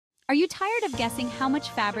Are you tired of guessing how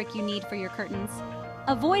much fabric you need for your curtains?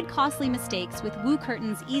 Avoid costly mistakes with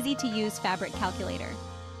WooCurtains' easy-to-use fabric calculator.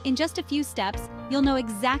 In just a few steps, you'll know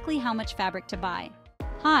exactly how much fabric to buy.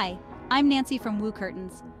 Hi, I'm Nancy from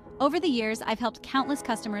WooCurtains. Over the years, I've helped countless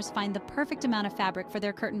customers find the perfect amount of fabric for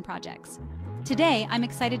their curtain projects. Today, I'm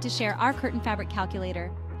excited to share our curtain fabric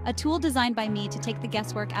calculator, a tool designed by me to take the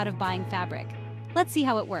guesswork out of buying fabric. Let's see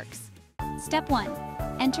how it works. Step 1.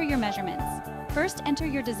 Enter your measurements. First, enter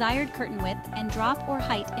your desired curtain width and drop or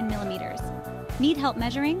height in millimeters. Need help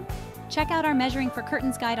measuring? Check out our Measuring for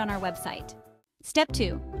Curtains guide on our website. Step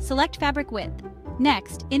 2. Select fabric width.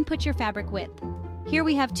 Next, input your fabric width. Here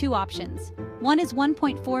we have two options. One is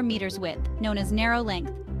 1.4 meters width, known as narrow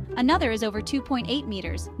length. Another is over 2.8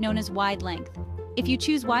 meters, known as wide length. If you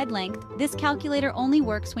choose wide length, this calculator only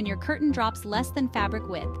works when your curtain drops less than fabric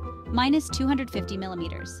width, minus 250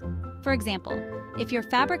 millimeters. For example, if your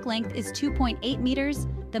fabric length is 2.8 meters,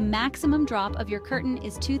 the maximum drop of your curtain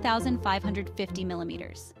is 2,550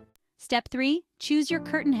 millimeters. Step 3. Choose your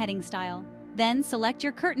curtain heading style. Then select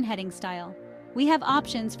your curtain heading style. We have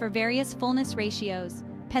options for various fullness ratios: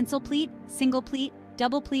 pencil pleat, single pleat,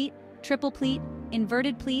 double pleat, triple pleat,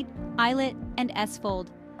 inverted pleat, eyelet, and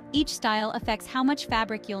S-fold. Each style affects how much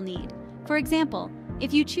fabric you'll need. For example,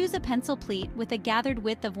 if you choose a pencil pleat with a gathered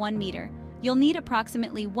width of 1 meter, you'll need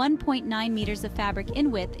approximately 1.9 meters of fabric in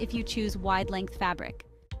width if you choose wide-length fabric.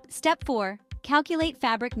 Step 4. Calculate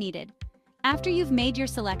fabric needed. After you've made your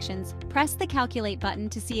selections, press the Calculate button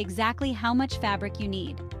to see exactly how much fabric you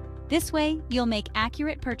need. This way, you'll make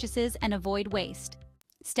accurate purchases and avoid waste.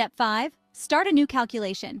 Step 5. Start a new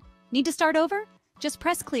calculation. Need to start over? Just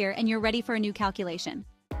press Clear and you're ready for a new calculation.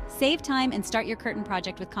 Save time and start your curtain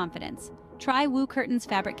project with confidence. Try WooCurtains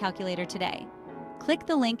Fabric Calculator today. Click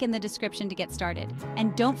the link in the description to get started,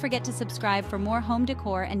 and don't forget to subscribe for more home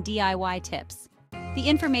decor and DIY tips. The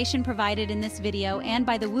information provided in this video and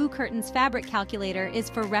by the WooCurtains Fabric Calculator is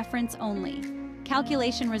for reference only.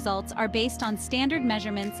 Calculation results are based on standard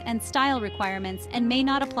measurements and style requirements and may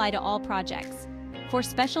not apply to all projects. For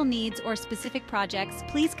special needs or specific projects,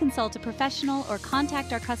 please consult a professional or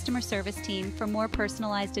contact our customer service team for more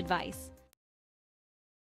personalized advice.